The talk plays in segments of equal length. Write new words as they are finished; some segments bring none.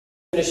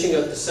Finishing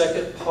up the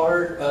second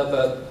part of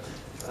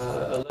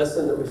a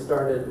lesson that we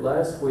started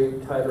last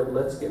week titled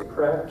Let's Get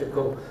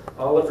Practical.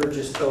 Oliver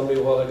just told me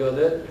a while ago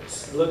that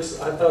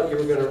I thought you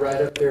were going to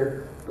write up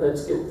there,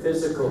 Let's Get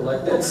Physical,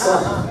 like that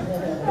song.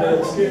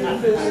 Let's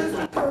get physical.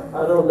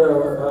 I don't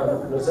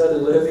know, was that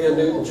Olivia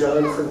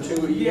Newton-John from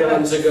 2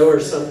 eons ago or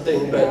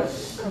something? But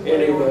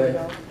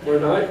anyway,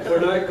 we're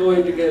not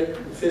going to get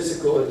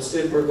physical.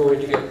 Instead, we're going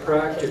to get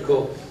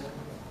practical.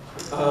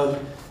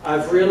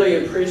 I've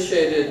really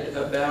appreciated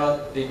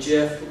about the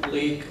Jeff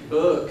Leake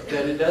book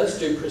that it does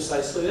do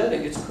precisely that.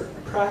 It gets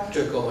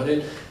practical and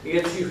it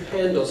gives you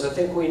handles. I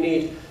think we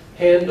need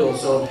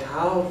handles on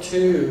how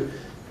to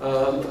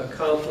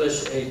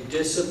accomplish a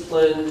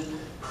disciplined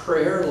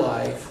prayer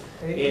life.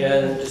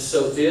 And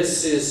so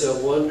this is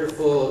a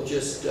wonderful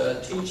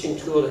teaching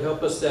tool to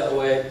help us that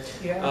way.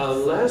 Yes.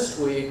 Last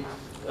week,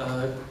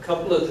 a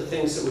couple of the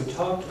things that we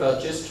talked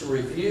about, just to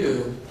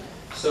review.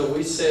 So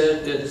we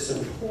said that it's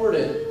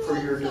important for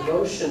your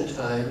devotion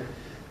time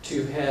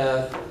to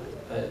have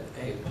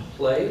a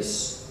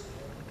place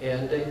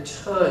and a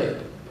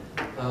time,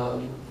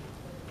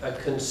 a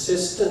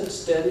consistent,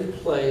 steady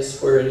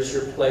place where it is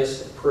your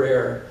place of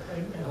prayer.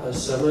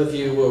 Some of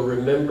you will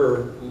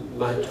remember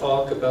my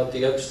talk about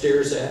the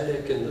upstairs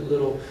attic and the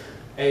little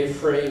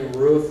A-frame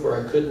roof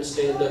where I couldn't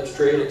stand up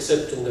straight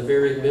except in the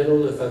very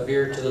middle. If I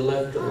veered to the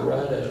left or the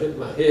right, I'd hit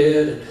my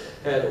head. And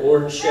had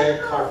orange shag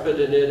carpet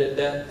in it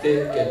that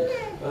thick.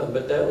 And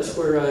but that was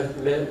where I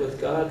met with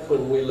God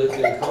when we lived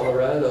in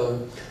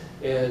Colorado.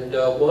 And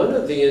one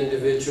of the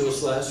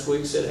individuals last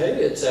week said,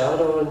 "Hey, it's out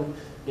on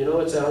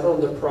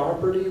the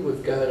property.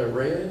 We've got a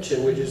ranch,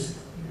 and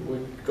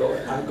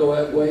I go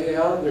out way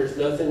out, and there's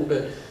nothing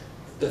but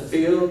the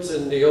fields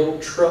and the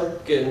old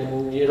truck,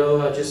 and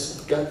I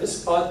just got the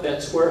spot.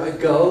 That's where I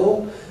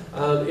go.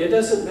 It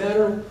doesn't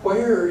matter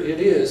where it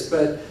is,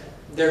 but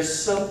there's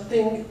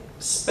something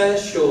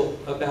special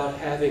about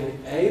having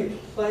a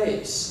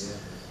place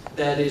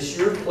that is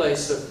your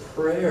place of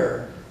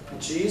prayer."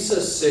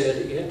 Jesus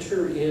said,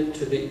 enter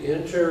into the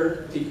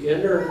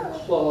inner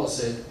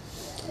closet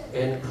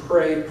and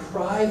pray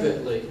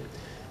privately.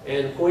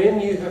 And when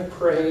you have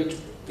prayed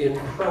in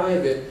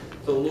private,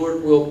 the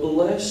Lord will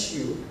bless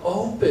you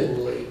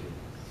openly.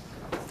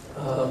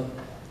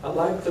 I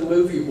like the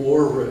movie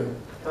War Room.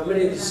 How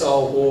many of you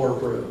saw War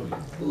Room?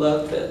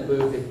 Loved that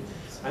movie.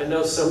 I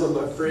know some of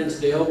my friends,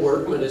 Dale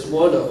Workman is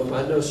one of them.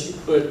 I know she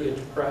put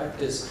into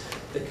practice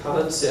the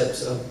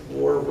concepts of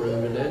War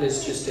Room, and that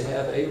is just to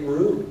have a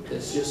room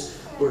that's just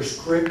where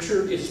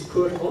Scripture is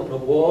put on the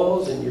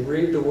walls, and you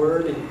read the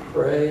Word and you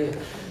pray.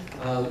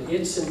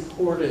 It's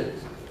important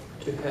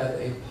to have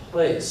a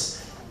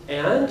place,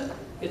 and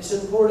it's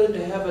important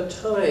to have a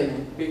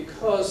time,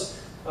 because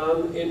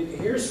and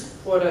here's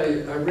what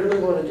I really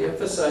wanted to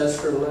emphasize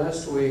from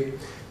last week.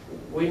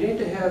 We need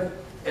to have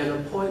an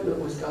appointment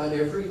with God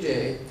every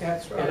day.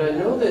 That's right. And I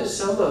know that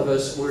some of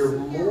us, we're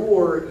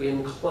more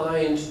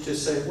inclined to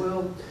say,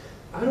 well,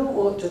 I don't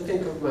want to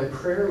think of my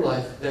prayer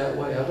life that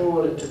way. I don't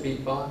want it to be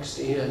boxed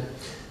in.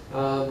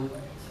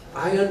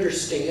 I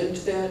understand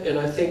that, and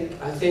I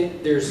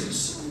think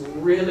there's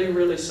really,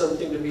 really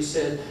something to be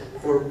said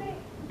for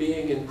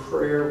being in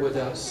prayer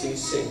without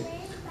ceasing.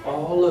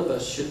 All of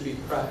us should be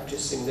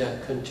practicing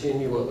that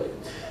continually.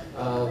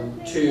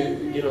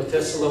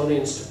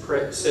 Thessalonians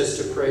says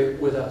to pray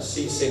without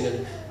ceasing,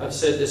 and I've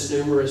said this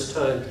numerous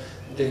times.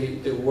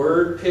 The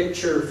word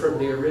picture from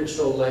the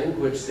original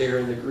language there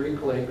in the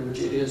Greek language,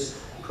 it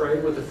is pray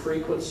with the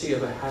frequency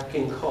of a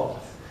hacking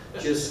cough.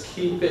 Just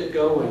keep it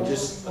going.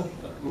 Just,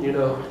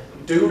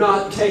 do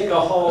not take a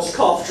Hall's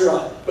cough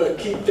drop, but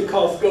keep the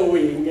cough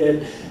going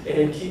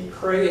and keep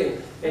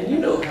praying. And you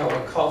know how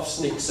a cough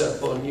sneaks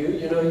up on you.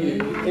 You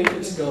think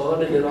it's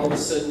gone, and then all of a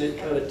sudden it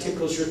kind of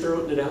tickles your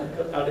throat, and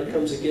out it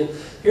comes again.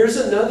 Here's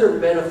another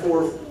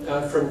metaphor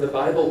from the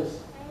Bible.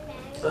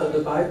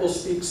 The Bible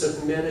speaks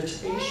of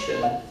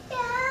meditation,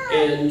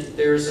 and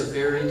there's a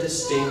very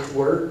distinct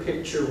word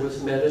picture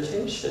with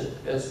meditation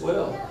as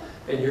well.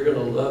 And you're going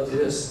to love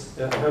this.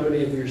 How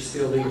many of you are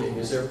still eating?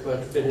 Is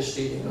everybody finished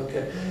eating?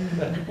 Okay.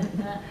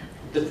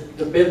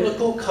 The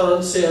biblical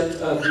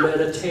concept of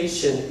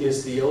meditation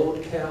is the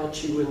old cow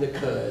chewing the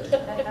cud.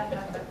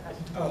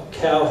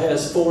 Cow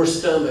has 4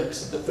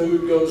 stomachs. The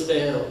food goes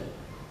down,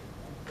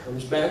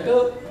 comes back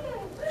up,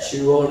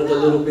 chew on it a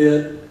little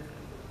bit,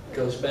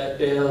 goes back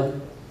down,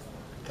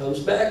 comes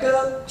back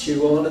up,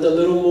 chew on it a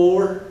little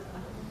more.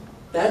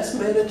 That's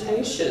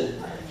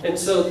meditation. And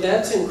so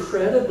that's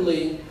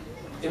incredibly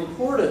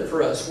important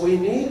for us. We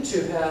need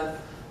to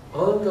have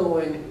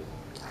ongoing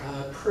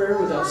prayer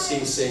without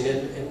ceasing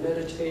and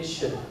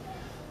meditation.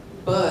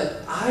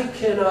 But I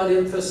cannot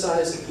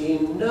emphasize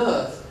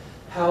enough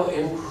how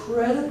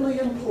incredibly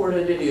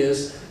important it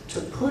is to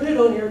put it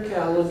on your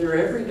calendar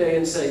every day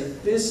and say,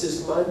 this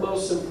is my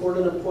most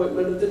important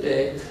appointment of the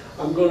day.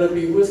 I'm going to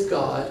be with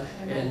God,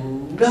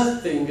 and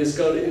nothing is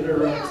going to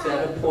interrupt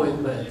that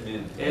appointment.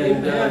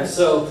 And you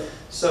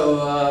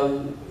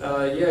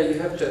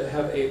have to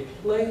have a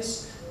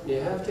place, you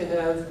have to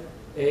have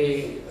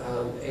a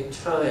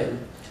time.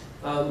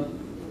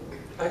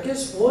 I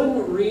guess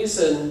one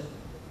reason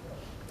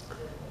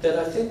that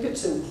I think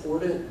it's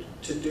important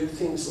to do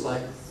things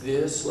like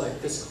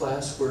this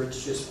class, where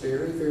it's just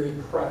very, very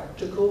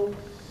practical.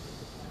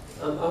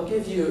 I'll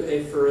give you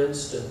a for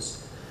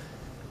instance.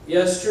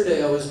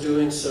 Yesterday I was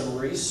doing some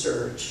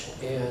research,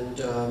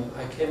 and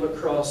I came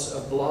across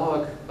a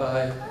blog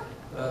by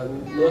a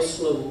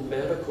Muslim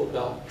medical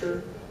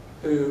doctor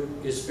who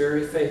is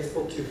very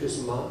faithful to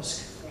his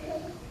mosque.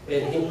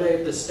 And he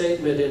made the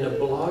statement in a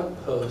blog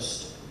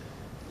post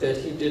that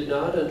he did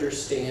not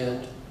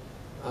understand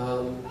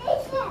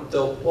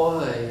the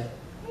why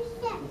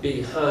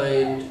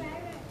behind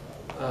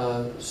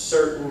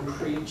certain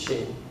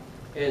preaching,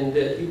 and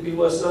that he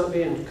was not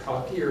being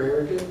cocky or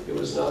arrogant, he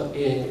was not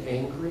being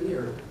angry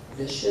or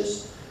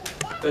vicious,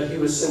 but he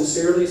was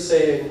sincerely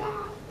saying,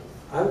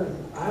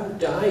 I'm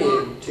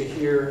dying to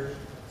hear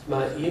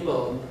my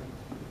imam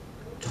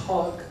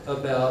talk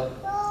about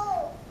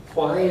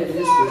why it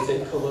is we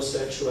think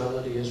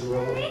homosexuality is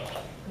wrong,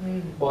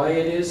 why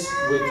it is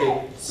we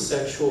think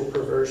sexual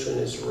perversion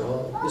is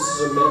wrong. This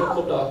is a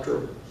medical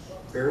doctor,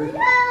 very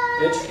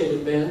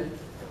educated man.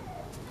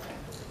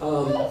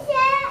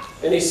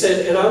 And he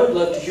said, and I would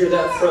love to hear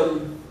that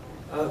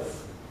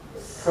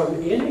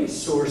from any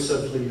source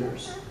of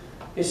leaders.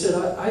 He said,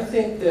 I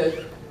think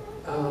that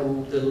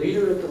the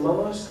leader of the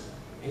mosque,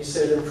 he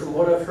said, and from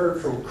what I've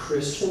heard from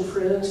Christian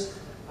friends,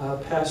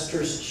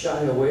 pastors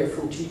shy away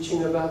from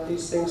teaching about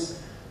these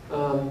things.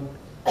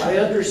 I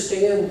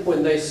understand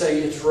when they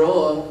say it's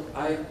wrong.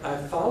 I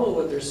follow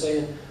what they're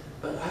saying,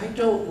 but I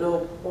don't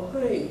know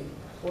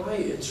why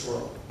it's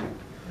wrong.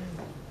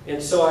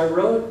 And so I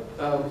wrote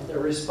a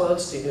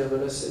response to him,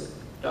 and I said,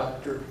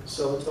 Dr.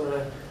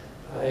 So-and-so,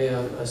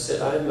 I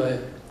said, I'm a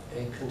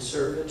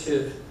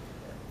conservative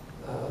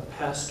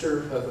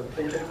pastor of a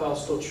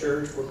Pentecostal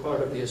church. We're part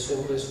of the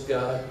Assemblies of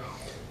God.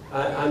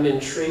 I'm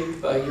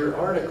intrigued by your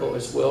article.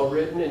 It's well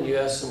written, and you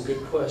asked some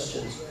good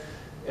questions.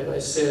 And I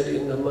said,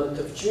 in the month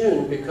of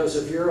June, because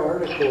of your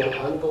article,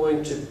 I'm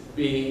going to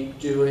be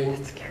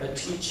doing a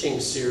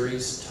teaching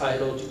series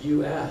titled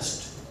You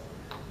Asked.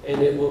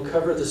 And it will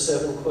cover the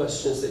 7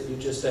 questions that you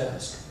just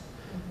asked.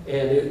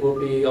 And it will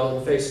be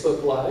on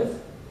Facebook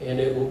Live, and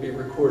it will be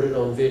recorded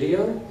on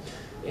video.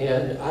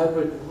 And I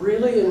would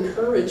really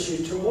encourage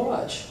you to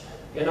watch.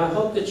 And I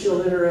hope that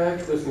you'll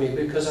interact with me,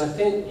 because I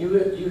think you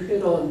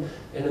hit on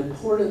an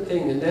important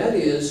thing, and that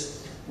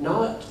is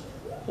not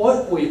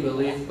what we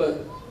believe,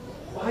 but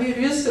why it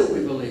is that we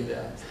believe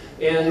that.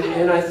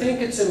 And I think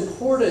it's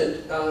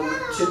important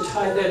to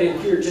tie that in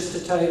here, just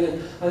to tie it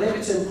in. I think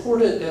it's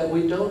important that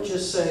we don't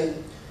just say,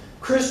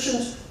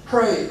 Christians,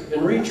 pray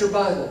and read your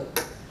Bible.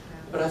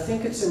 But I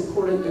think it's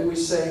important that we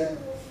say,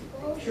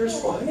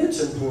 here's why it's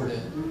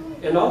important.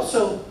 And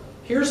also,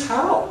 here's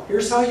how.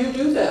 Here's how you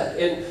do that.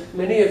 And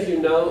many of you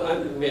know,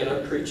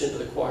 I'm preaching to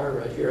the choir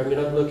right here. I mean,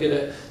 I'm looking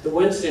at the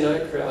Wednesday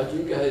night crowd.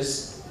 You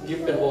guys,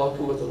 you've been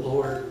walking with the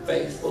Lord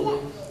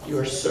faithfully. You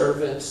are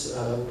servants.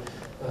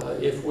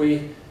 If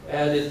we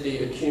added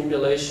the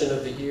accumulation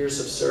of the years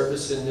of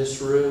service in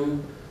this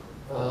room,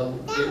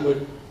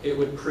 it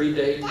would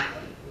predate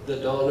the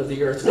dawn of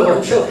the earth. No,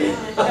 I'm joking.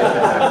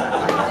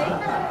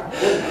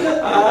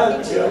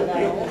 I'm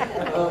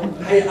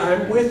joking. Hey,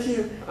 I'm with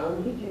you.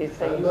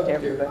 I'm up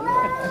here.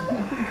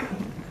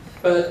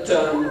 But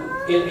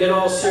in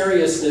all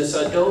seriousness,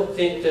 I don't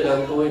think that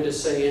I'm going to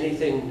say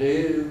anything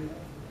new.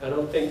 I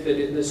don't think that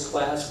in this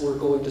class we're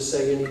going to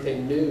say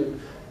anything new.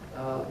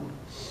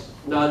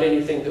 Not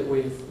anything that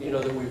we've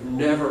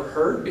never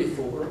heard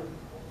before.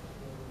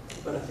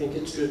 But I think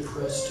it's good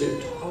for us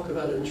to talk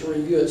about it and to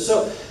review it.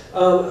 So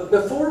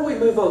before we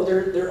move on,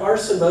 there are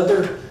some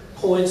other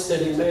points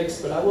that he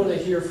makes, but I want to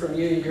hear from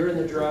you. You're in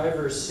the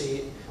driver's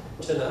seat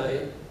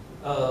tonight.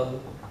 I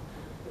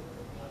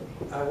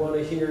want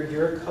to hear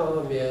your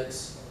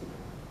comments.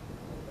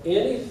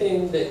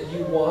 Anything that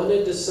you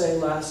wanted to say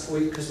last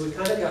week, because we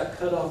kind of got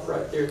cut off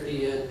right there at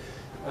the end.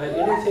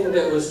 Anything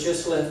that was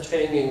just left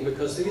hanging,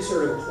 because these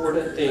are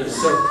important things.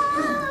 So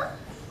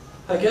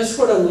I guess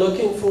what I'm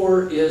looking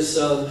for is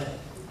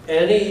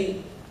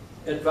any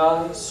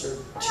advice or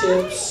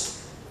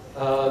tips,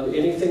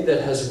 anything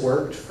that has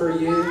worked for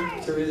you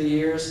through the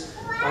years,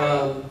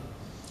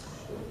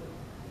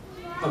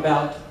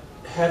 about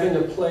having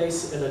a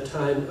place and a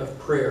time of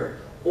prayer.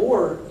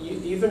 Or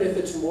even if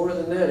it's more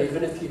than that,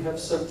 even if you have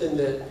something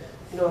that,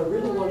 I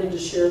really wanted to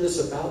share this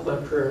about my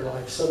prayer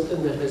life,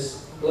 something that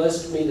has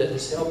blessed me, that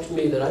has helped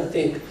me, that I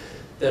think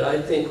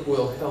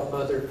will help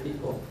other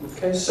people.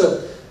 Okay,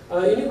 so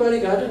anybody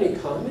got any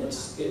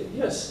comments?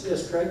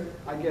 Yes, Craig.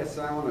 I guess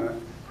I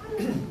want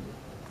to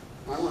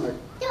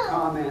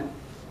comment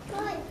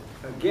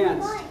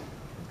against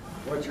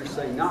what you're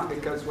saying, not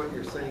because what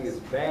you're saying is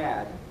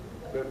bad,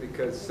 but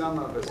because some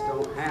of us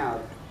don't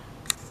have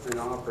an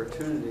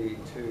opportunity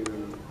to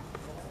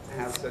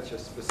have such a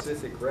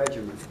specific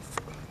regimen.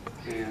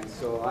 And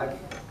so I've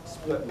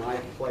split my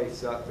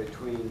place up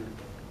between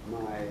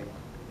my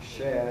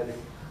shed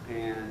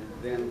and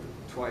then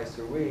twice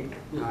a week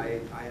I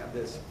have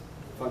this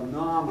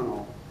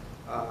phenomenal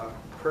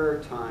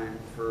prayer time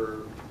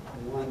for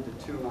 1 to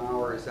 2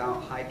 hours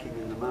out hiking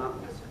in the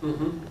mountains.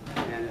 Mm-hmm.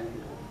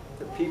 And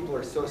the people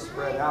are so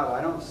spread out,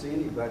 I don't see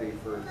anybody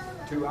for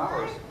 2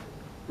 hours.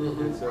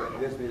 Mm-hmm. And so it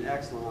gives me an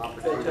excellent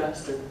opportunity.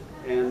 Fantastic.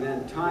 And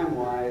then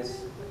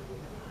time-wise,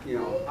 you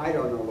know, I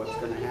don't know what's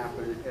going to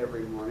happen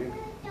every morning.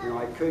 You know,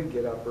 I could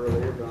get up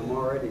earlier, but I'm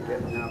already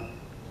getting up,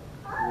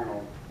 you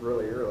know,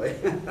 really early.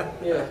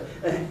 Yeah.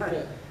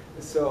 Yeah.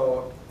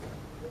 So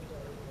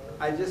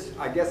I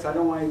guess I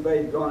don't want anybody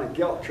to go on a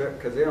guilt trip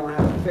because they don't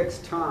have a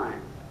fixed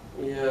time.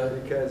 Yeah.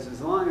 Because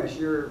as long as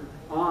you're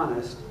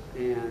honest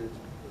and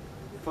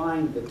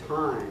find the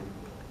time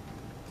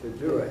to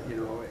do it, you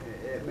know,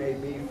 it may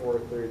be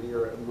 4:30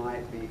 or it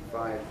might be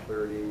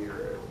 5:30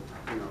 or,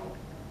 you know,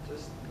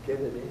 just get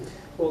it in.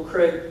 Well,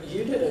 Craig,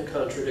 you didn't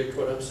contradict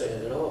what I'm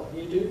saying at all.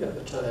 You do have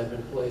a time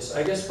and place.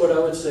 I guess what I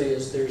would say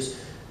is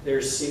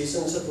there's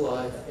seasons of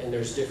life and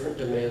there's different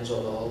demands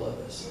on all of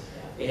us.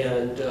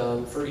 And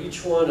for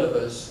each one of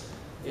us,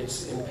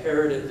 it's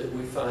imperative that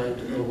we find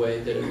a way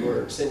that it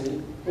works.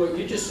 And what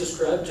you just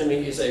described to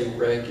me is a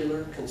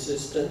regular,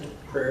 consistent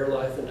prayer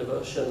life and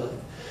devotion life.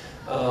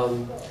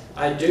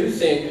 I do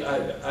think,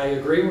 I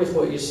agree with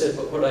what you said,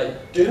 but what I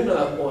do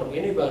not want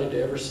anybody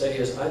to ever say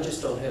is, I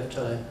just don't have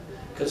time.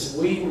 Because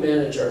we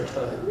manage our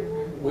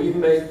time. We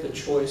make the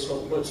choice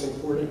on what's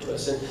important to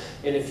us. And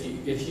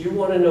if you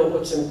want to know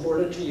what's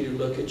important to you,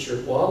 look at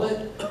your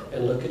wallet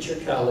and look at your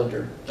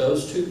calendar.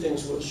 Those two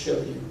things will show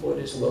you what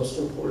is most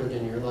important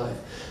in your life.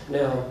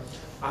 Now,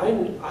 I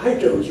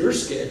know your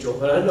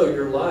schedule, and I know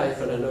your life,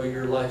 and I know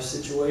your life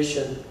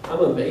situation. I'm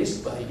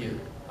amazed by you.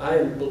 I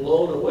am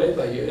blown away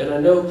by you. And I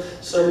know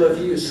some of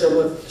you, some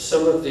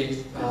of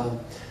the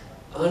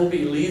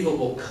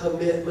unbelievable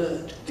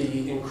commitment,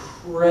 the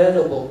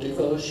incredible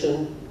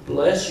devotion.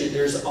 Bless you.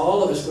 There's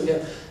all of us. We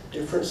have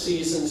different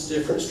seasons,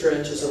 different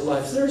stretches of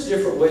life. There's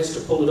different ways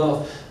to pull it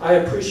off. I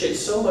appreciate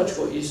so much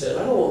what you said.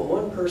 I don't want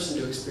one person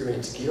to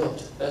experience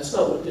guilt. That's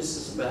not what this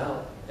is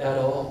about at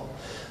all.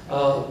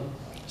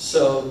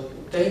 So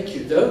thank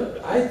you.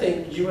 I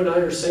think you and I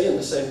are saying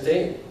the same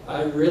thing.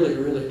 I really,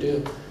 really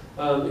do.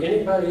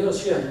 Anybody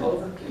else? Yeah,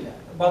 Oliver?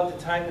 About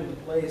the time and the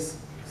place,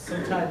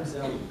 sometimes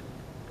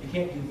you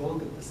can't do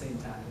both at the same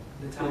time.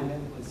 The time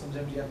and the place.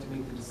 Sometimes you have to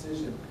make the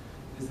decision.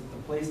 Is it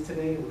the place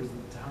today or is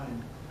it the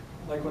time?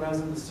 Like when I was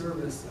in the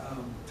service,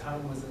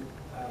 time wasn't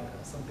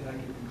something I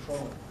could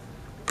control.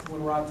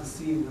 When we're out to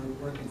sea,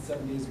 we're working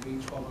 7 days a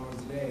week, 12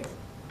 hours a day,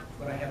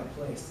 but I had a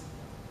place.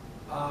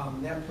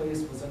 That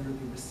place was under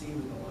the receiver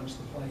that launched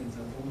the planes.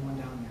 I was the only one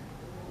down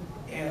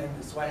there.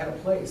 And so I had a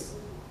place.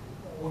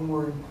 When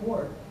we're in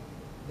court,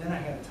 then I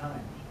had a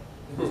time.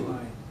 It was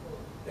mine.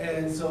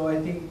 And so I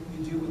think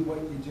you do with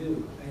what you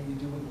do, and you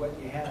do with what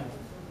you have.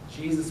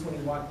 Jesus, when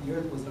he walked the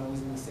earth, wasn't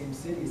always in the same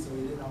city, so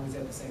he didn't always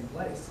have the same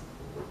place,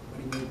 but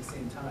he made the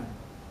same time.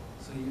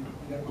 So you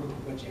got to work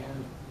with what you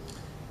have.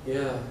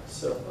 Yeah,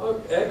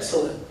 so,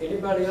 excellent.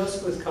 Anybody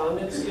else with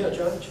comments? Yeah,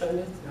 John, chime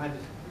in.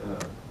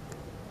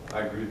 I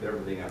agree with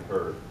everything I've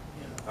heard.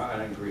 Yeah.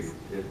 I agree.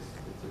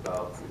 It's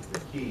about, the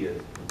key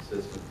is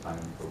consistent time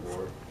for the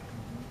Lord.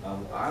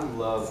 I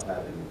love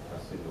having a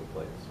single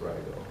place where I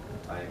go.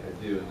 I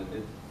do,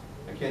 and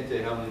I can't tell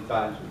you how many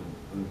times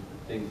when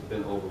things have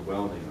been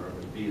overwhelming or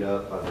been beat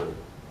up by the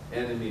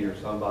enemy or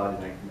somebody,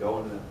 and I can go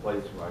into that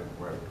place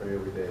where I pray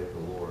every day to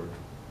the Lord,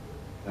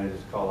 and I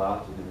just call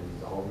out to him, and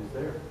he's always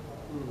there.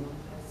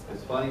 Mm-hmm.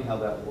 It's funny how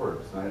that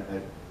works.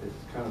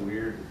 It's kind of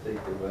weird to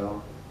think that,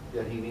 well,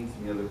 yeah, he needs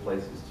me other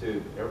places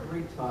too. But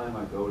every time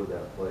I go to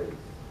that place,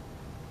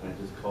 and I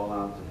just call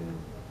out to him,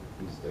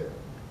 he's there.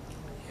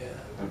 Yeah.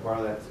 And part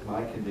of that's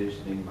my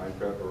conditioning, my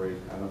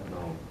preparation, I don't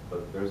know.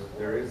 But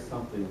there is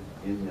something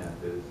in that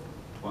is,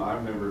 well, I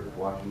remember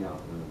walking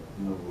out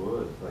in the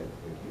woods, like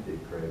you did,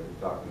 Craig,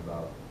 you're talking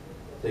about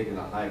taking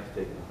the hikes,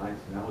 and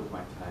that was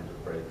my time to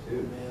pray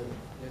too. Man.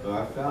 Yeah. So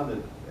I found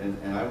it,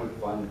 and I would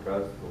find the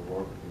presence of the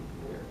Lord would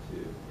be there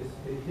too.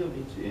 He'll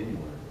meet you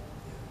anywhere.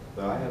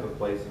 But I have a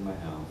place in my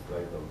house that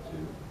I go to,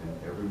 and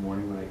every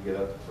morning when I get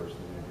up, the first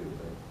thing I do is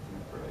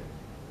I pray.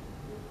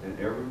 And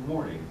every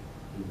morning,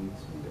 he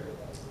meets me there.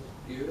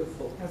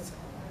 Beautiful.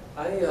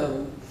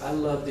 I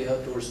love the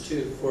outdoors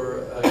too.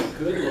 For a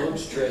good long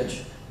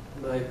stretch,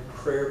 my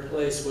prayer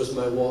place was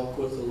my walk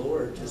with the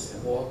Lord, just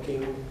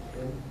walking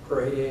and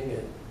praying.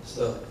 And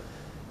so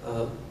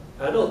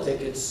I don't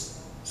think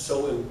it's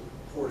so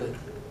important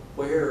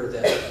where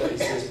that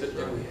place is, but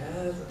that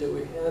we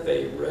have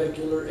a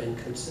regular and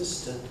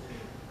consistent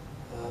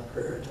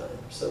prayer time.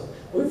 So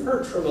we've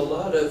heard from a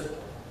lot of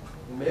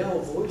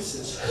male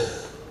voices.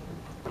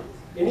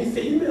 Any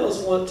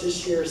females want to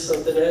share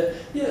something?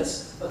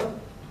 Yes.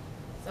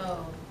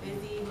 So,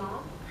 busy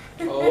mom?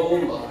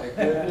 Oh my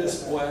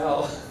goodness,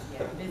 wow.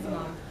 Yeah, busy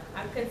mom.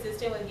 I'm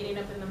consistent with getting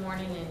up in the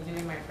morning and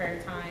doing my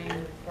prayer time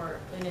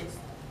and it's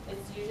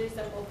usually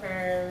simple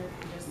prayer,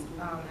 just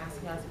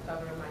asking God to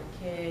cover my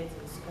kids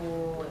in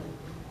school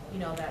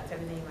and, that's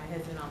everything, my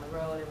husband on the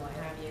road and what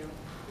have you.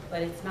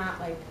 But it's not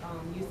like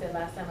you said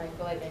last time, I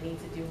feel like I need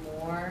to do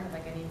more,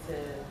 like I need to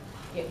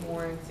get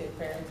more into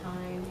prayer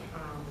time.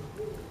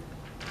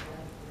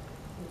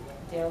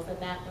 Dale said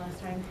that last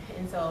time,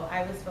 and so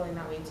I was feeling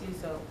that way too.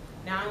 So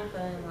now I'm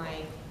feeling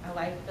like I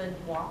like the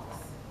walks.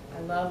 I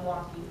love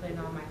walking, putting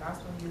on my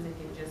gospel music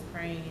and just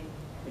praying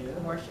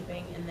and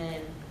worshiping. And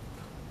then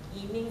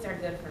evenings are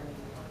good for me.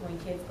 When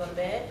kids go to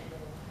bed,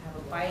 I have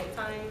a quiet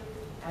time,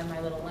 I have my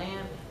little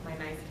lamp, my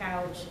nice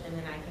couch, and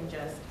then I can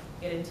just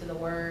get into the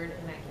Word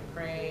and I can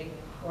pray,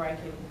 or I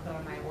can put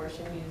on my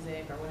worship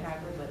music or what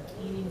have you. But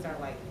evenings are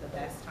like the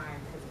best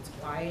time because it's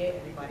quiet,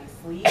 everybody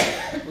sleeps.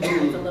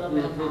 It's a little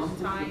bit of mom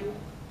time.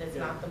 That's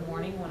not the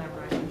morning when I'm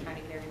rushing trying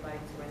to get everybody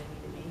to where they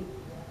need to be.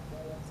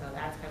 So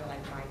that's kind of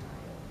like my time.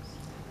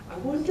 I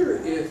wonder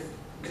if,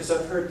 because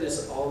I've heard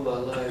this all my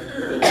life,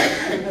 but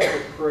if you have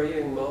a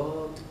praying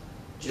mom,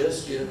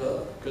 just give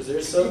up. Because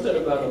there's something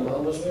about a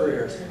mama's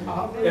prayers.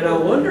 And I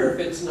wonder if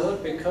it's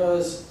not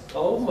because,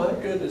 oh my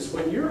goodness,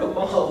 when you're a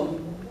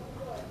mom,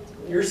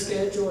 your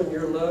schedule and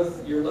your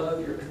love, your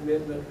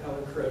commitment, how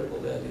incredible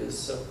that is.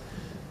 So,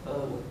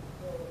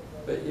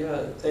 but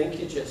yeah, thank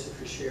you, Jesse,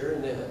 for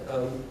sharing that.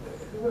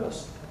 Who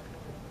else?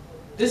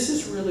 This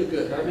is really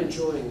good. I'm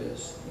enjoying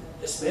this.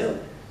 Yes, ma'am.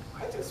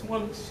 I just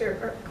wanted to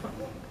share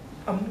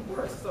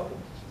more so.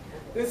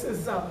 This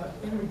is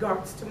in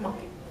regards to my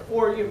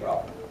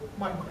 4-year-old,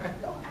 my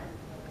granddaughter.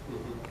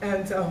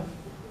 And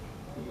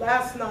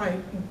last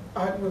night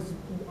I was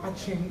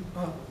watching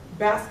a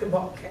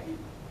basketball game,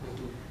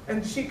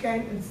 and she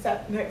came and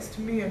sat next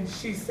to me and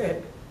she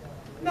said,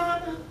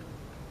 "Nana,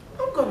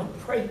 I'm gonna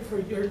pray for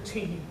your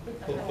team."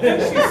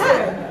 And she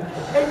said,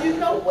 and you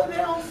know what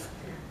else?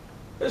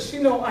 Because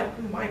you know, like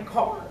my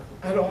car,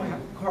 I don't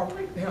have a car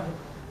right now.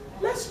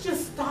 Let's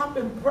just stop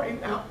and pray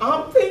now.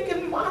 I'm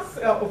thinking to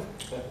myself,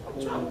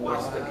 I'm trying to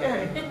watch the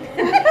game.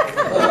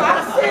 But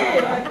I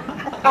said,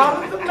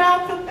 out of the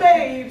mouth of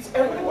babes,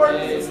 every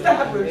word is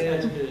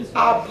established.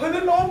 I put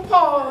it on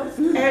pause,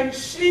 and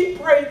she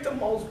prayed the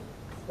most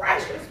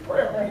precious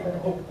prayer,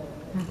 people.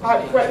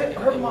 I credit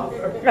her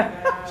mother.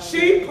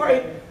 She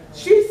prayed,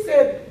 she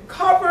said,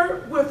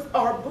 "Cover with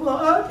our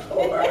blood,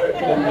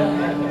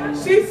 Lord."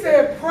 She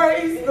said,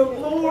 "Praise the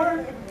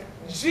Lord.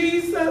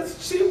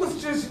 Jesus," she was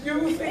just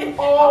using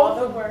all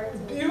the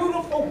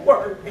beautiful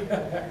words.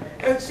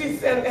 And she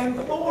said,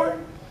 "And Lord,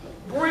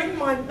 bring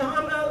my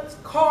Nana's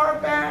car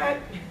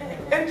back."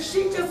 And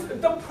she just,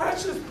 the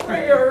precious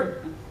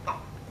prayer,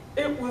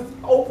 it was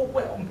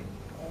overwhelming.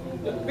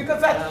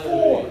 Because that's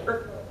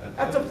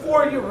a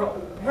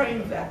 4-year-old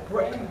praying that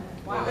prayer.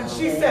 Wow. And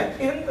she said,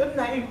 "In the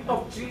name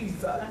of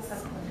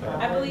Jesus."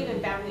 I believe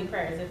in family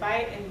prayers. If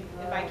I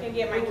can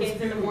get my kids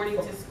in the morning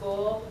to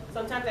school,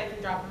 sometimes I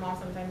can drop them off,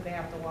 sometimes they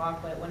have to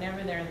walk, but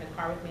whenever they're in the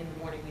car with me in the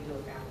morning, we do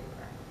a family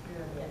prayer.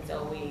 And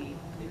so we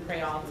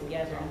pray all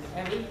together.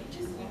 I mean,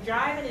 you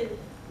drive it, and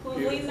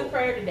who's leading the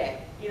prayer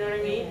today? You know what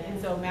I mean? And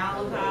so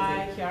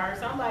Malachi, Kiara,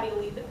 somebody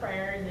will lead the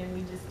prayer, and then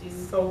we just do.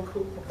 So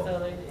cool.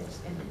 So it's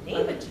in the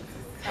name of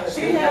Jesus.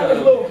 She had her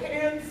little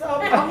hands up.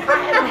 I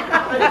had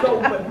my eyes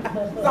open.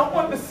 So I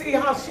wanted to see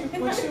how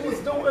what she was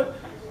doing.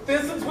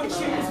 This is what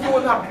she was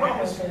doing, I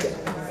promise you.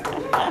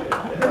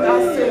 And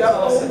I said,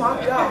 oh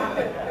my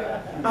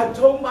God. I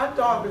told my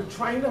daughter,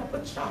 train up a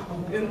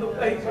child in the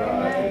way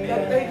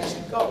that they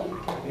should go.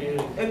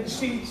 And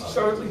she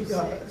surely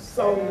does.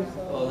 So,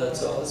 Oh,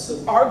 that's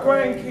awesome. our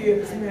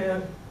grandkids,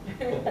 man,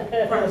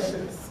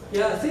 precious.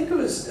 Yeah, I think it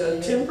was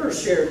Timber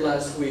shared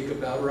last week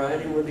about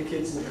riding with the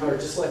kids in the car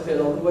just like that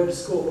on the way to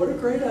school. What a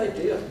great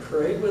idea.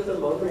 Pray with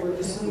them on the way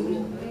to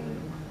school.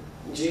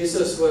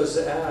 Jesus was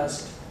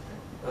asked,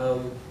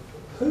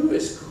 who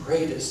is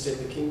greatest in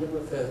the kingdom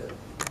of heaven?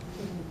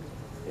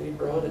 And he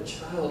brought a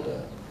child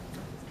up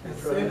in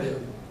front of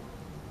him.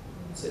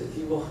 He said, if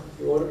you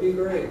want to be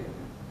great,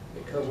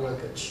 become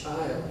like a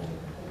child.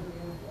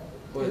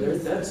 Boy,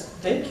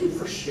 thank you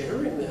for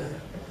sharing that.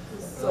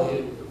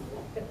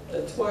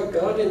 That's why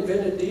God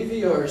invented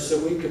DVR, so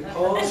we could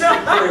pause there.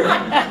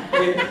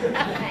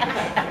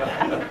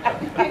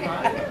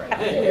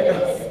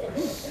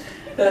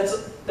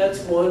 That's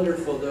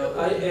wonderful, though.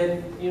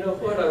 And you know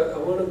what? I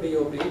want to be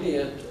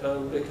obedient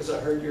because I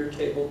heard your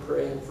table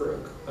praying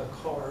for a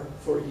car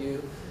for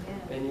you,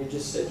 and you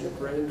just said your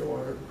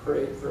granddaughter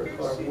prayed for a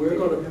car. We're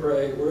going to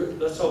pray.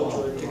 Let's all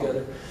join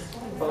together.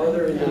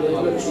 Father, in the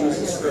name of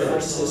Jesus, for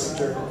our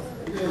sister,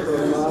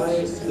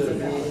 provide the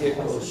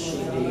vehicle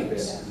she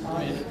needs.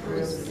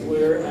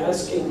 We're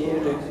asking you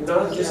to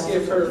not just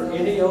give her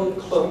any old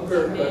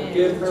clunker, but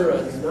give her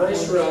a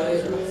nice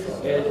ride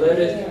and let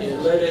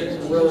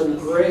it run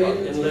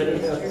great and let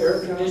it have air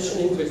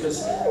conditioning,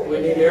 because we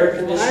need air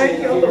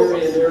conditioning here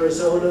in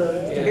Arizona,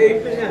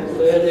 and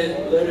let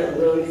it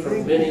run for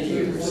many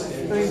years.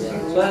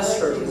 And bless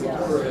her, we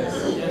pray.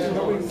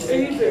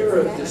 Take care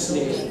of this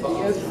need,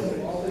 Father,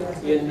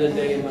 in the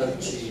name of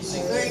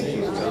Jesus. Thank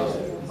you, God.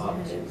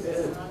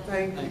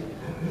 Thank you.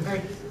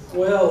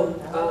 Well,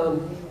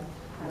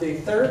 the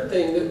third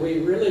thing that we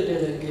really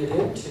didn't get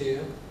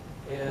into,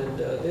 and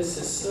this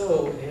is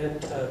so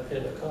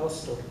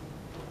anti-Pentecostal,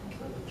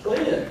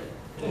 plan.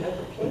 To have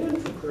a plan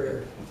for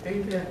prayer.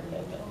 Amen.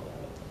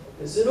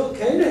 Is it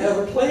okay to have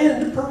a plan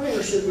to pray,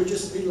 or should we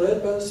just be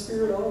led by the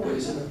Spirit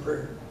always in a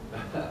prayer?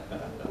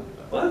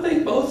 Well, I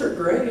think both are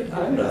great.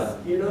 I'm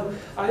not, you know,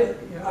 I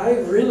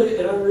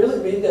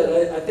really mean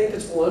that. I think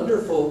it's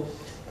wonderful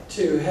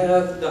to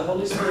have the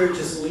Holy Spirit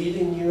just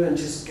leading you and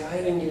just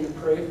guiding you to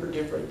pray for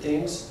different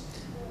things.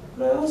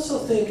 But I also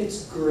think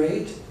it's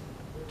great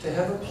to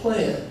have a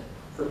plan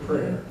for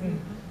prayer.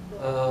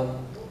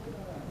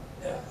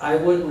 I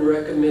wouldn't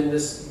recommend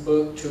this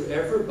book to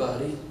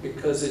everybody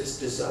because it's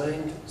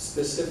designed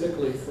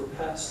specifically for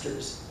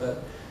pastors,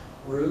 but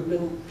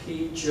Reuben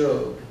P.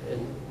 Job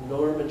and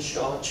Norman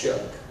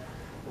Shawchuck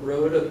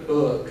wrote a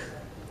book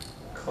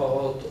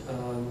called,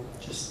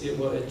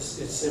 it's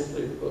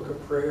simply the Book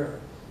of Prayer.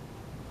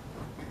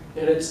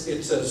 And it's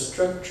a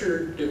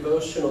structured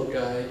devotional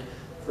guide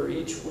for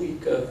each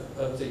week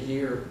of the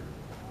year.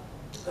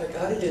 I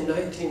got it in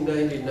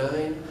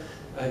 1999.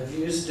 I've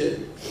used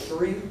it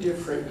 3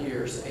 different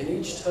years, and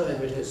each time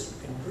it has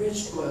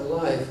enriched my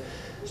life.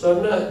 So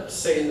I'm not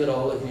saying that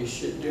all of you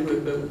should do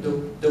it, but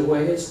the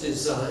way it's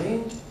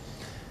designed,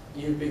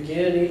 you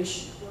begin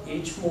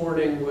each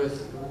morning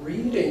with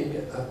reading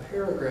a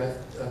paragraph,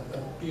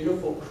 a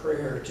beautiful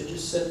prayer to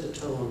just set the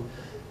tone.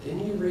 Then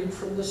you read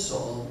from the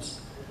Psalms,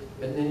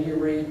 and then you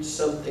read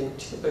something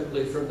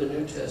typically from the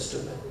New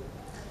Testament.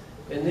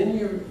 And then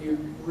you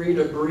read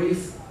a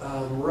brief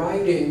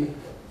writing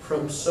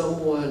from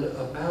someone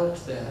about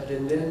that,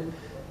 and then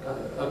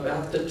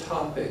about the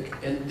topic.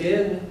 And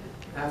then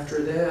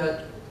after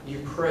that, you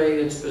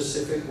pray in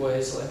specific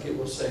ways, like it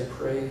will say,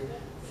 pray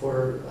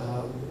for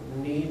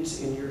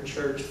needs in your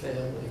church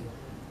family.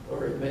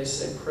 Or it may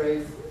say,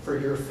 pray for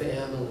your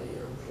family,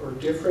 or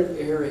different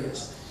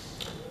areas.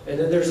 And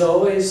then there's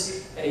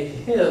always a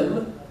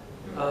hymn.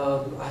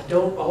 I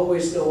don't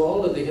always know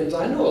all of the hymns.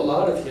 I know a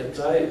lot of hymns.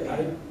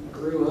 I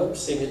grew up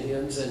singing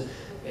hymns, and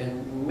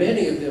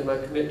many of them I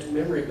commit to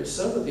memory, but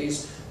some of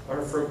these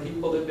are from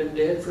people that have been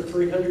dead for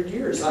 300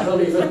 years. I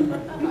don't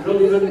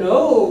even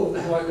know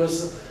how it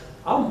goes.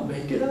 I'll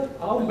make it up.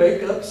 I'll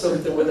make up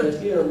something with that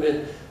hymn,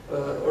 and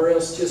or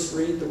else just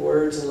read the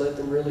words and let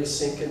them really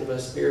sink into my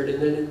spirit.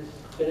 And then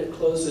it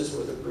closes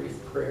with a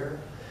brief prayer.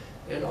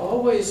 And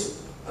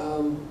always,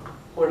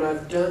 when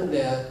I've done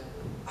that,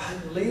 I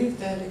leave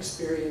that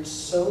experience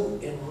so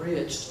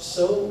enriched,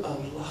 so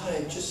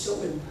alive, just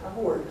so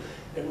empowered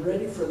and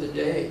ready for the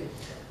day.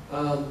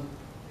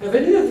 Have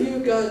any of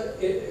you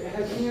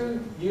have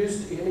you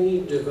used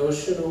any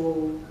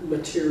devotional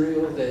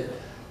material that,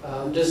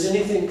 does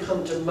anything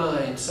come to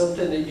mind?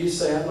 Something that you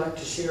say, I'd like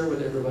to share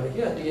with everybody?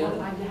 Yeah, Deanna?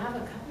 Well, I have a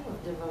couple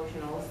of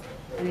devotionals,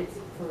 and it's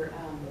for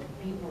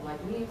people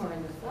like me who are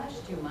in the flesh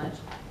too much.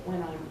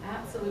 When I'm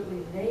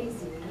absolutely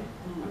lazy,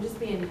 I'm just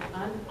being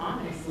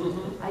honest.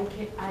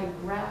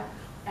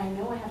 I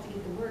know I have to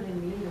get the word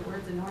in me, the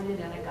word's anointed,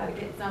 and I got to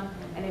get some.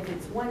 And if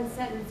it's one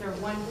sentence or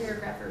one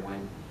paragraph or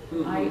one,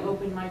 I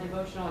open my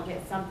devotional, I'll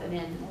get something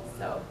in.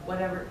 So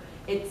whatever,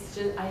 it's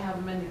just, I have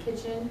them in the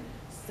kitchen.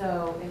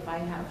 So if I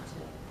have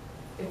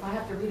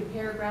to read a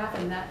paragraph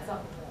and that's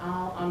all,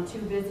 I'm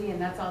too busy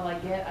and that's all I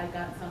get, I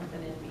got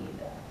something in me.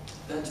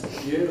 That's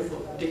beautiful.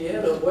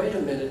 Deanna, wait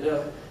a minute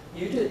now.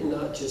 You did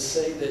not just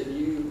say that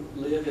you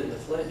live in the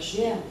flesh.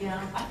 Yeah.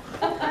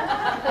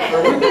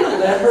 Are we going to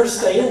let her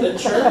stay in the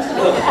church?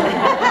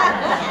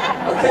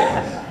 Okay.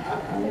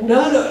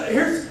 No,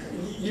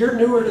 you're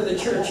newer to the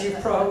church. You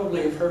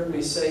probably have heard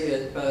me say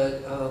it,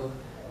 but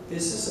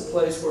this is a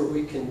place where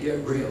we can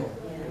get real,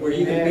 where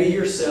you can be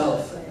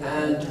yourself.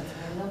 And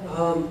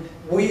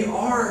we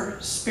are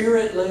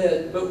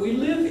spirit-led, but we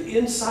live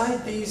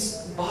inside these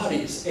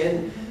bodies.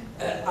 And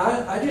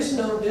I just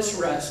know this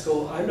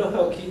rascal. I know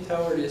how Keith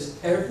Howard is.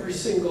 Every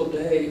single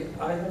day,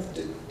 I have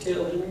to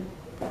tell him,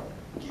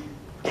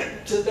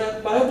 get to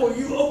that Bible.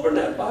 You open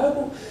that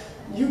Bible,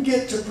 you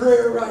get to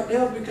prayer right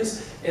now,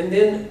 and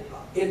then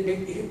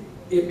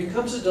it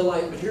becomes a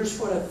delight. But here's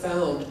what I've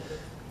found,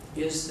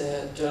 is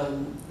that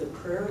the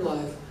prayer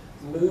life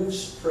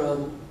moves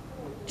from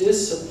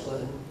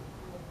discipline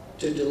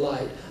to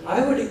delight.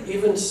 I would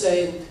even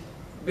say,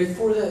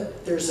 before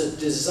that, there's a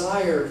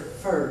desire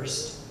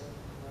first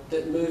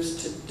that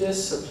moves to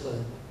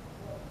discipline,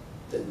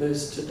 that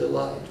moves to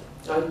delight.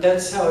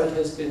 That's how it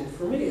has been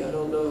for me. I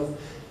don't know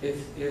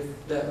if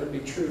that would be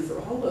true for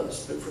all of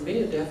us, but for me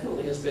it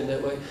definitely has been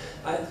that way.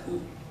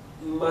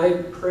 My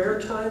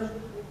prayer time,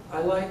 I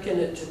liken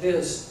it to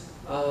this,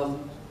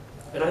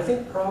 and I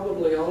think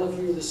probably all of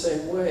you are the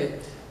same way.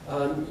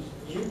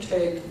 You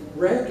take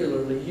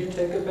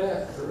a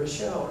bath or a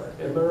shower.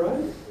 Am I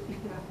right?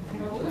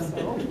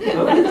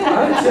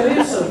 I tell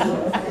you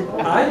something.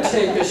 I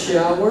take a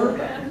shower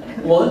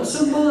once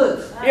a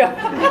month.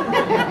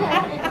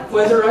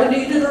 Whether I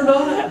need it or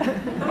not.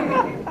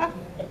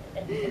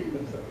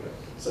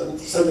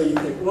 Some of you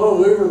think,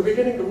 whoa, we were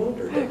beginning to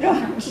wonder.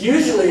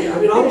 Usually,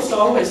 almost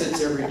always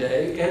it's every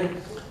day.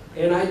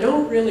 And I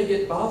don't really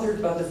get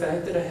bothered by the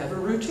fact that I have a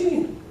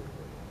routine.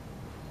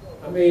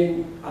 I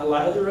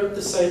lather up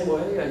the same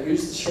way. I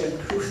use the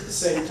shampoo at the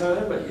same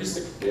time. I use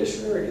the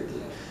conditioner. I get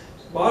the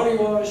body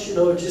wash. You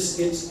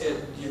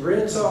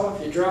rinse off,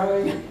 you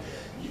dry.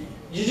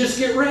 You just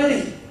get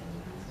ready.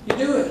 You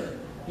do it.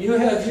 You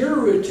have your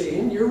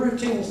routine. Your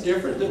routine's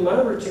different than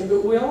my routine,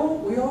 but we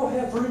all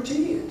have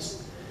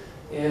routines.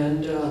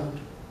 And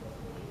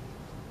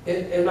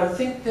I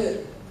think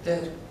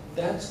that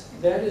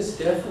is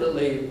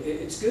definitely,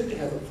 it's good to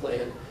have a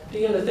plan.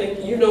 Deanna, thank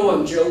you. You know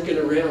I'm joking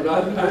around.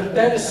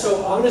 That is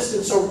so honest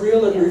and so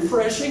real and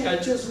refreshing. I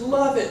just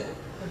love it.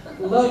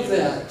 Love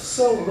that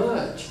so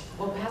much.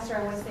 Well, Pastor,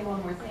 I want to say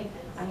one more thing.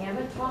 I am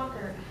a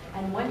talker,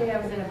 and one day I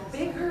was in a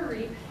big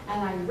hurry,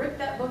 and I ripped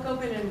that book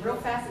open, and real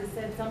fast it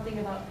said something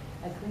about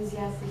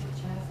Ecclesiastes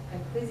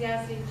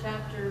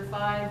chapter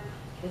 5.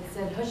 It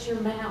said, hush your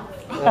mouth.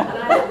 And I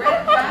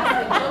read it fast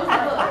and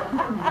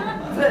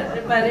closed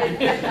the book. But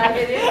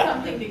it is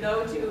something to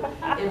go to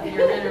if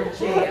you're in a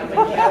jam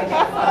and you gotta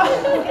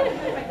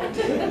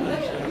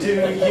get Do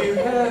you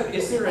have,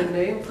 is there a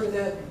name for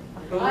that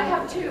book? I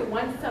have two.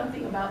 One's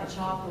something about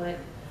chocolate.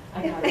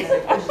 I got it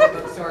at a Christian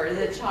bookstore.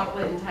 The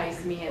chocolate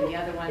enticed me, and the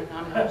other one,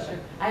 I'm not sure.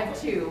 I have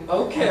two.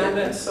 Okay,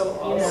 that's so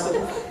awesome. You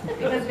know,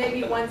 because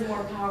maybe one's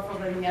more powerful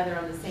than the other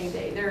on the same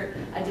day. They're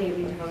a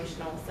daily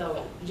devotional,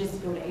 so you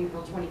just go to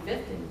April 25th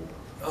and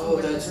see Oh,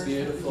 what the that's first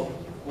beautiful.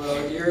 one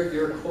is. Well,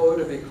 your quote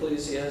of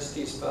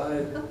Ecclesiastes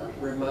 5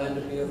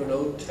 reminded me of an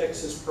old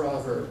Texas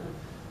proverb.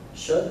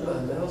 Shut my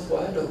mouth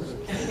wide open.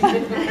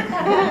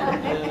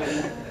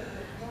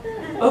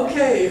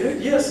 Okay,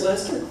 yes,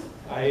 Lester?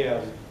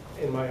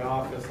 In my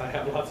office, I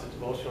have lots of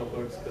devotional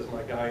books because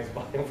my guys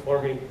buy them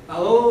for me.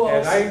 Oh,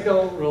 And awesome. I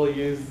don't really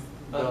use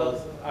those.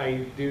 Uh-huh.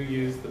 I do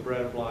use the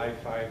Bread of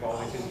Life. I've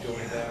always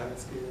enjoyed that.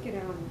 That's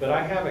good. But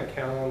I have a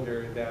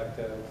calendar that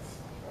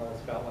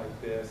it's about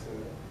like this,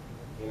 and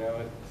you know,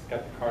 it's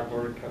got the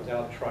cardboard, it comes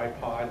out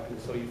tripod,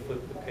 and so you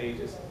flip the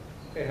pages.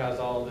 It has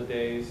all the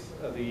days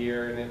of the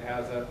year, and it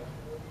has a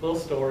little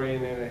story,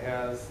 and then it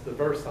has the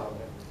verse on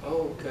it.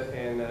 Oh,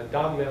 okay. And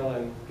Don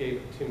Mellon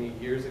gave it to me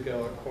years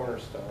ago at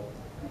Cornerstone.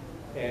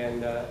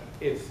 And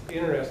it's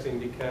interesting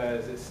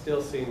because it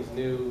still seems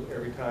new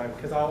every time,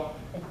 because I'll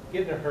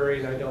get in a hurry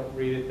and I don't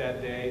read it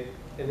that day,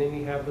 and then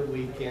you have the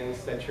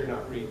weekends that you're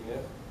not reading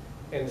it.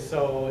 And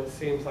so it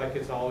seems like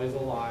it's always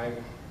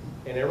alive.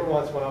 And every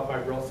once in a while, if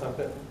I wrote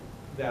something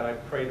that I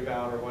prayed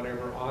about or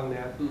whatever on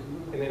that,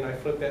 and then I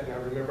flip that and I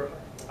remember,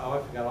 oh,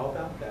 I forgot all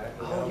about that.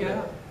 You know? Oh,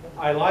 yeah.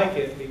 I like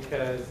it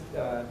because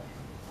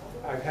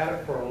I've had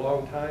it for a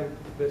long time,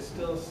 but it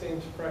still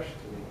seems fresh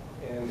to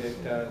me. And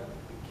it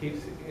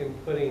keeps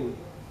inputting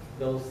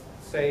those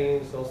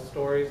sayings, those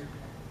stories.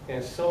 And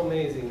it's so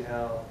amazing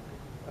how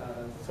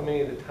so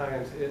many of the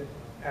times it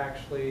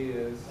actually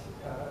is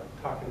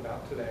talking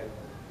about today.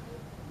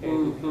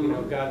 And you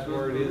know, God's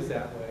Word is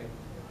that way.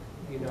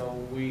 You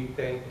know, we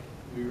think,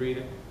 we read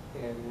it,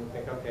 and we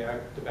think, okay,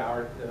 I've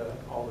devoured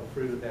all the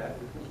fruit of that.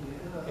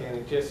 Yeah. And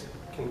it just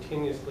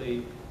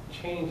continuously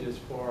changes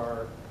for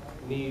our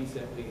needs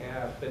that we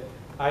have. But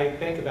I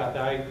think about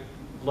that. I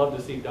love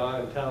to see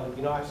Don and tell him,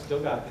 you know, I've still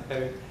got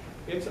that.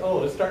 It's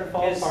old. It's starting to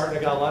fall apart, and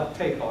I got a lot of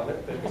tape on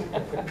it.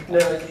 But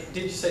Now,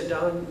 did you say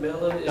Don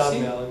Mellon?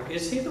 Don Mellon.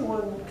 Is he the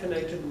one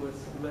connected with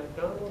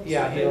McDonald's?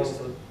 yeah, he owns.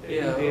 He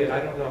Yeah, did. okay.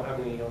 I don't know how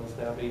many he owns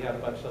now, but he had a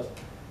bunch of stuff.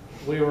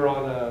 We were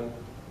on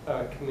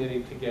a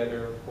committee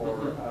together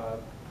for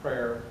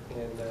prayer,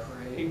 and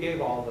Great. he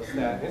gave all of us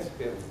that. It's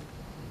been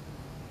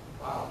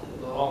wow,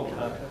 a long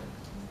time.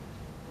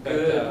 But,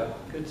 Good,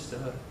 good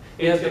stuff.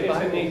 It's, Yeah, the it's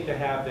Bible. neat to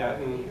have that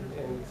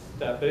and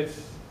stuff, but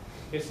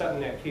it's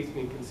something that keeps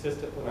me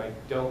consistent when I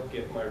don't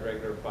get my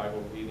regular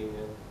Bible reading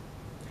in.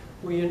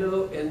 Well, you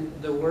know, and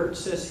the Word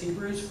says,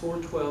 Hebrews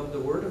 4:12, the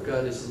Word of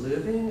God is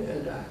living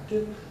and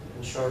active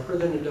and sharper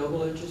than a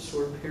double-edged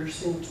sword,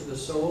 piercing to the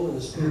soul and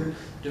the spirit,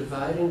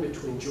 dividing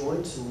between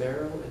joints and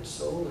marrow and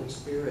soul and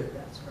spirit.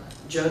 That's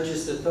right.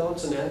 Judges the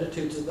thoughts and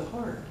attitudes of the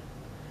heart.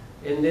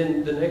 And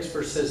then the next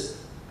verse says,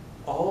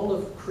 all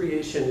of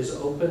creation is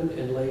opened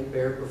and laid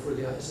bare before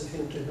the eyes of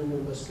Him to whom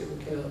we must give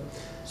account.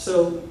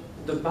 So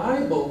the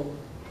Bible,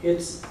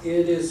 it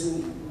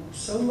is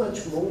so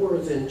much more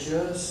than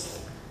just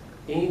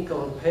ink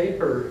on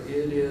paper.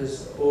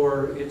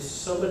 It's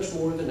so much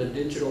more than a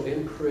digital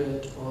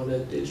imprint on a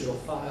digital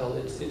file.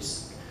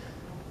 It's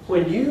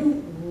when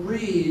you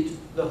read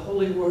the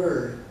Holy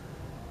Word,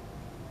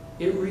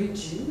 it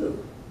reads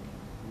you.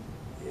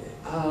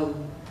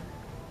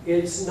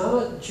 It's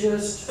not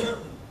just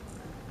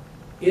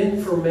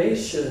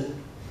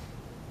information,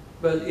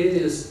 but it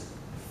is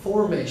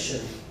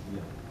formation.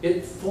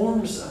 It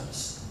forms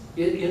us.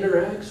 It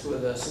interacts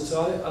with us. And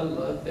so I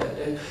love that.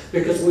 And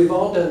because we've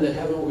all done that,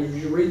 haven't we?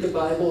 You read the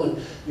Bible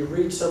and you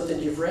read something,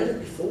 you've read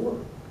it before.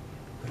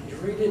 But you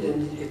read it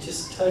and it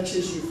just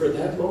touches you for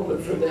that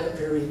moment, for that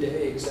very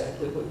day,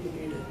 exactly what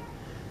you needed.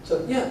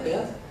 So, yeah,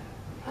 Beth?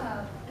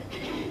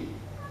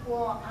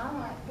 Well, I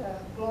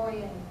like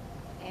Gloria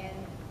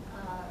and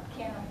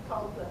Kenneth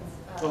Copeland's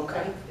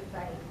Okay. Faith to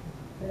Faith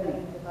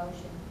daily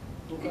devotion.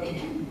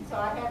 So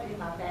I have it in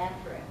my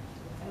bathroom,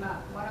 and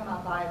one of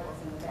my Bibles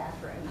in the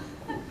bathroom.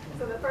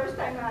 So the first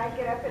time when I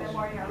get up in the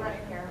morning, I run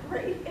in here and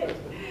read it.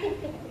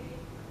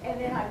 And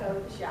then I go to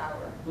the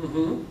shower.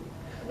 Mm-hmm.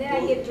 And then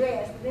I get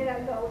dressed, and then I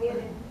go in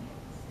and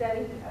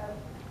study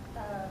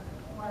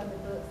one of the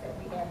books that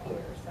we have here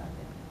or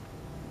something.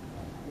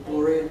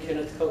 Gloria and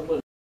Kenneth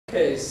Copeland.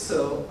 Okay,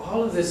 so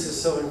all of this is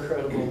so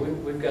incredible.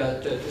 We've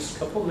got just a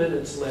couple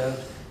minutes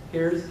left.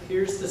 Here's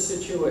the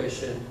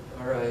situation.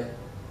 All right,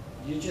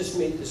 you just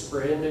meet this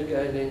brand new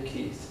guy named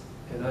Keith,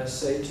 and I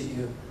say to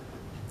you,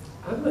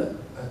 I'm a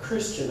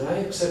Christian. I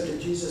accepted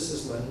Jesus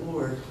as my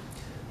Lord.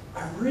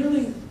 I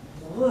really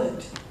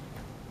want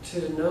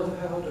to know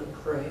how to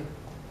pray.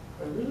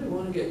 I really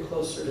want to get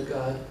closer to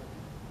God.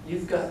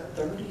 You've got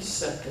 30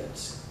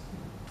 seconds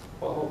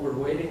while we're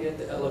waiting at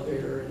the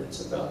elevator and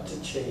it's about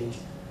to change.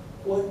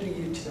 What do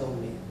you tell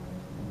me?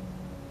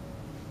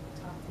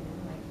 Talk to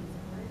him like he's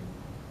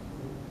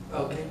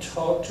a friend. Okay,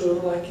 talk to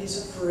him like he's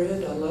a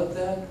friend. I love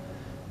that.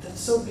 That's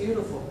so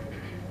beautiful.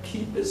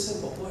 Keep it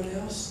simple. What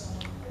else?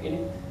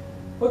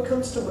 What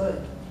comes to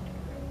mind?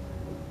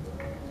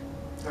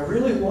 I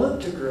really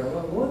want to grow.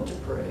 I want to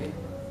pray.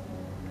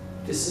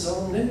 This is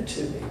all new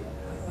to me.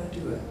 How do I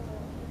do it?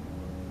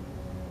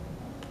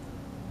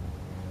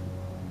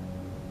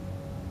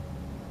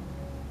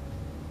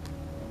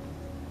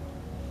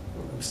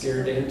 I'm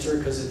scared to answer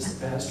because it's the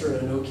pastor,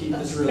 and I know Keith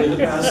is really the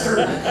pastor.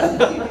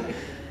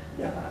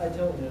 Yeah, I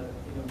told you,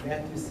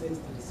 Matthew 6,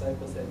 the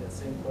disciples had that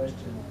same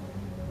question,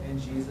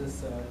 and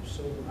Jesus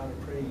showed them how to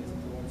pray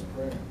using the Lord's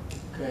Prayer.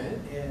 Okay.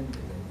 And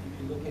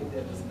if you look at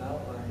that as an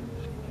outline,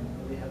 it can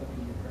really help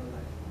you in your prayer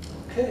life.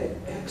 Okay,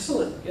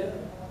 excellent. Yeah.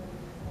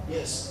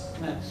 Yes.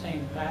 In that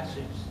same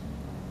passage,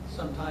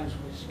 sometimes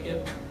we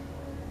skip,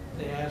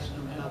 they ask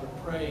him how to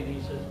pray, and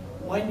he says,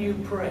 when you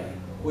pray.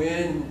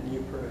 When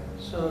you pray.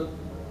 So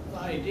the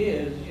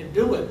idea is you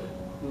do it.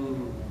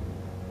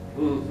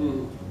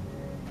 Mm-hmm.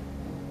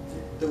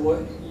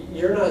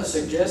 You're not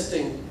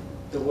suggesting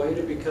the way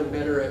to become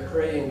better at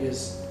praying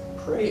is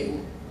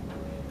praying.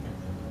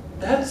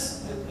 That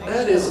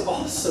is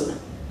awesome.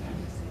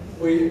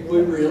 We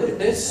really,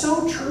 that's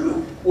so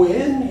true.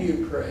 When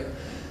you pray.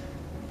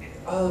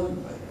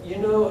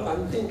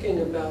 I'm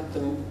thinking about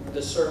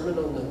the Sermon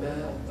on the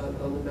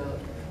Mount.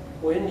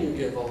 When you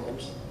give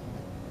alms,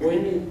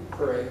 when you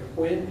pray,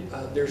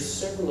 there's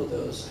several of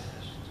those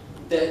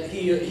that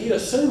he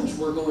assumes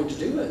we're going to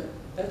do it.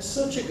 That's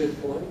such a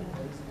good point.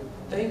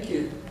 Thank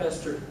you,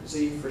 Pastor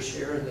Z, for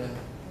sharing that.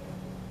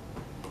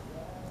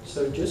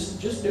 So just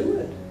do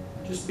it.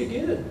 Just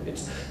begin.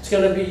 It's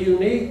going to be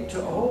unique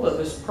to all of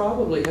us.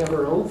 Probably have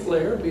our own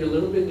flair. Be a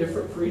little bit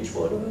different for each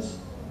one of us.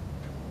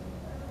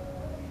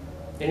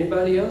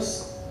 Anybody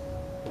else?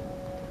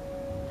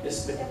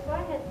 Yes, ma'am. If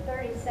I had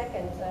 30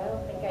 seconds, I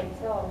don't think I'd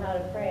tell them how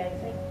to pray. I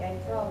think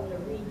I'd tell them to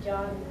read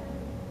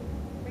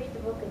the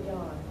book of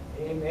John.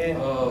 Amen.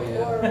 Oh,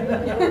 yeah. Or read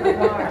the book of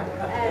Mark.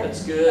 And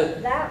That's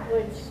good. that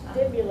would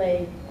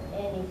stimulate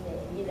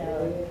anything,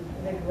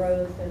 the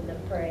growth and the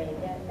praying.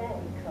 That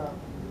would come.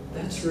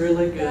 That's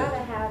really You've got good.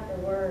 to have the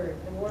word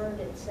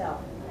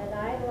itself. And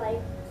I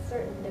like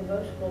certain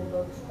devotional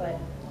books, but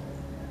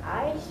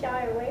I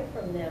shy away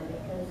from them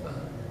because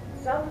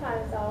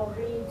sometimes I'll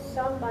read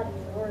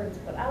somebody's words,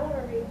 but I want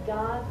to read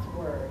God's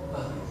word.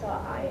 So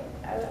I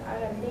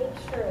make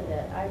sure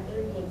that I'm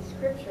reading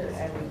scripture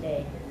every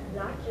day,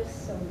 not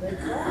just some good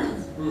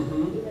thoughts,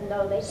 even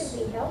though they can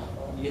be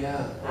helpful.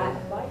 Yeah.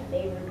 My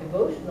favorite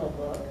devotional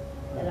book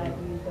that I've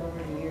used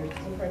over the years,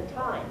 different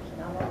times,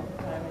 not all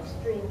the time, is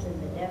Streams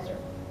in the Desert.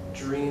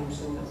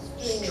 Streams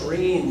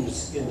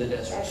in the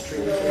desert. That's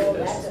Streams in the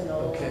that's desert. an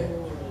old, Okay.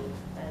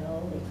 and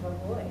only for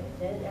boy,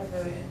 it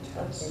ever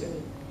Fantastic. something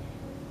neat.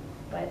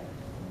 But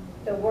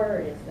the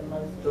word is the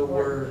most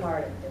important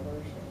part of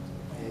devotion.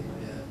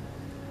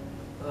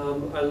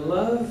 Amen. I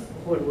love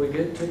when we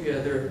get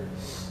together.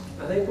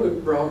 I think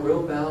we've brought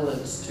real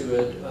balance to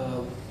it.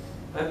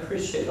 I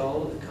appreciate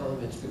all of the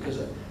comments because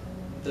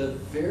the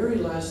very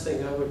last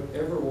thing I would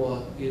ever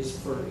want is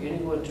for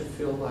anyone to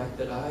feel like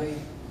that I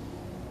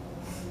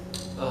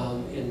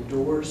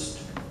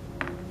endorsed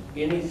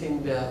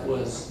anything that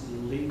was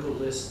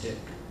legalistic.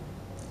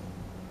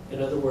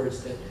 In other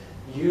words, that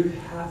you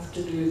have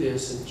to do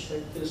this and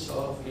check this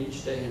off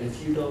each day, and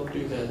if you don't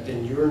do that,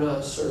 then you're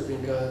not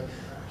serving God.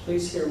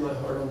 Please hear my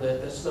heart on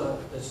that. That's not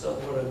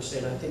what I'm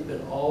saying. I think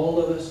that all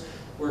of us,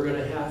 we're going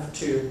to have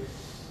to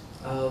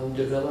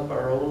develop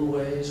our own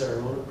ways, our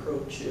own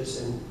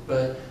approaches,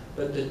 but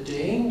the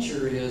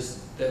danger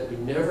is that we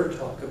never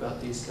talk about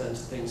these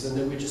kinds of things, and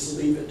then we just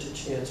leave it to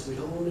chance. We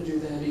don't want to do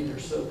that either.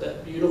 So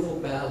that beautiful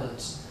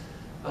balance.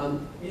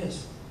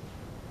 Yes.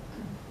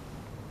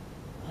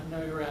 I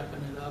know you're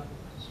wrapping it up,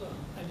 so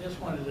I just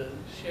wanted to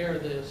share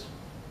this.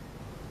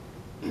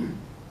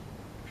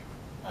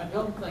 I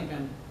don't think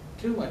I'm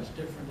too much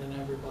different than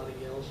everybody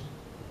else.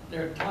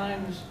 There are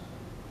times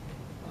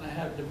when I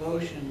have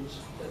devotions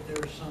that there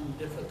are some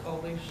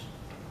difficulties.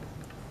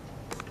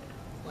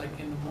 Like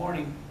in the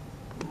morning,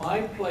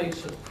 my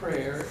place of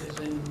prayer is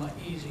in my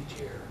easy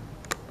chair.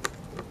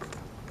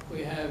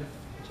 We have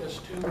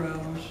just 2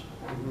 rooms,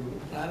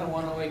 and I don't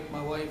want to wake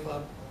my wife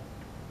up,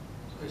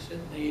 so I sit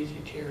in the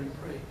easy chair and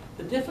pray.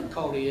 The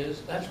difficulty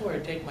is, that's where I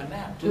take my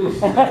nap too.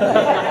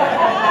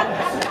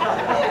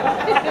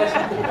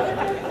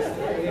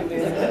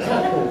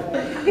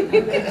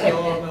 You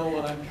all know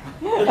what I'm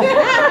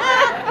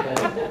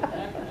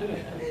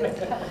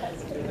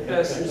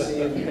Pastor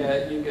Z and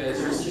Pat, you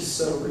guys are just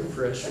so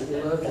refreshing.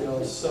 We love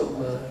y'all so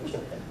much.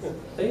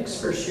 Thanks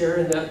for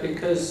sharing that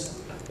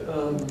because,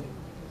 I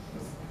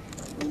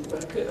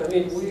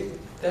mean,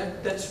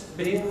 that's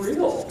being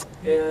real.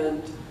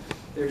 And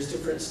there's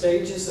different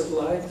stages of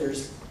life.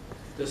 There's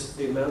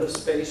the amount of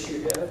space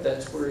you have.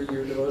 That's where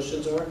your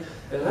devotions are.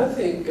 And I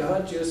think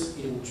God just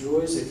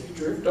enjoys if you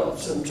drift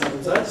off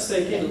sometimes. I just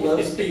think He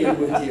loves being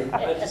with you.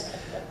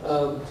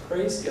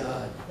 Praise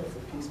God. It's a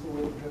peaceful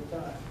way to drift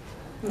off.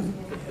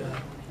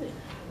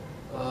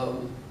 Yeah.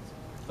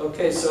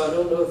 Okay, so I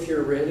don't know if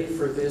you're ready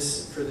for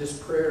this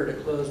prayer to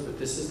close, but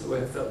this is the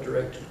way I felt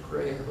directed to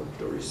pray. I hope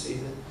you'll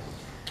receive it.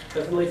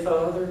 Heavenly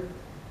Father,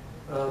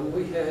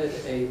 we had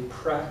a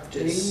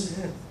practice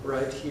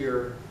right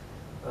here.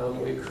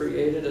 We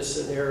created a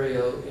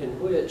scenario in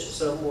which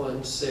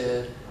someone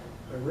said,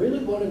 I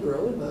really want to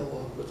grow in my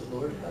walk with the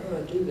Lord. How do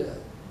I do that?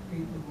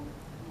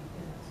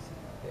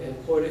 And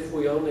what if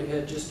we only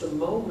had just a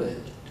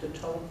moment to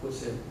talk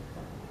with Him?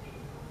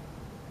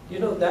 You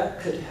know, that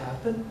could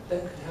happen.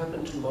 That could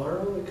happen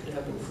tomorrow. It could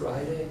happen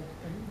Friday. It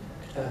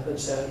could happen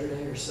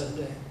Saturday or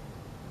Sunday.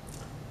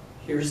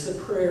 Here's the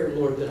prayer,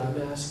 Lord, that I'm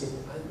asking.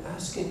 I'm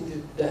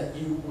asking that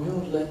you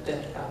will let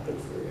that happen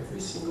for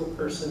every single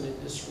person in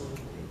this room.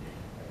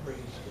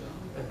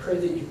 I pray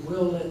that you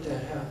will let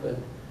that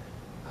happen.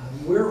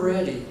 We're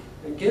ready.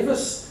 And give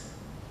us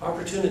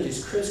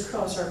opportunities.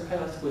 Crisscross our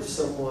path with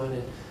someone,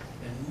 and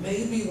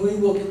maybe we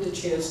will get the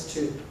chance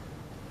to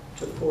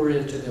pour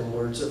into them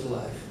words of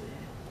life.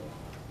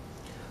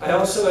 I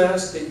also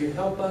ask that you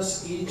help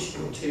us each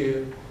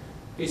to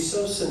be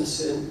so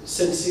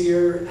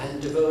sincere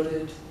and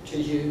devoted to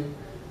you.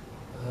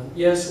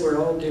 Yes, we're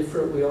all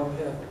different. We all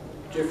have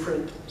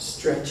different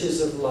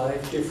stretches of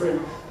life,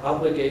 different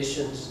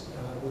obligations.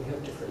 We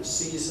have different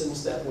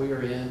seasons that we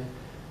are in.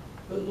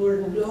 But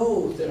Lord,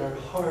 know that our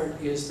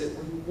heart is that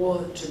we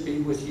want to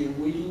be with you.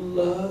 We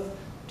love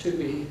to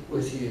be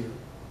with you.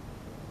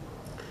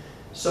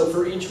 So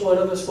for each one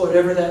of us,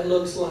 whatever that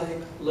looks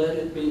like, let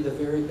it be the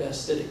very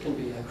best that it can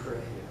be, I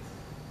pray.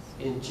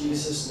 In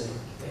Jesus'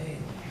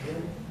 name,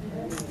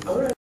 amen. All right.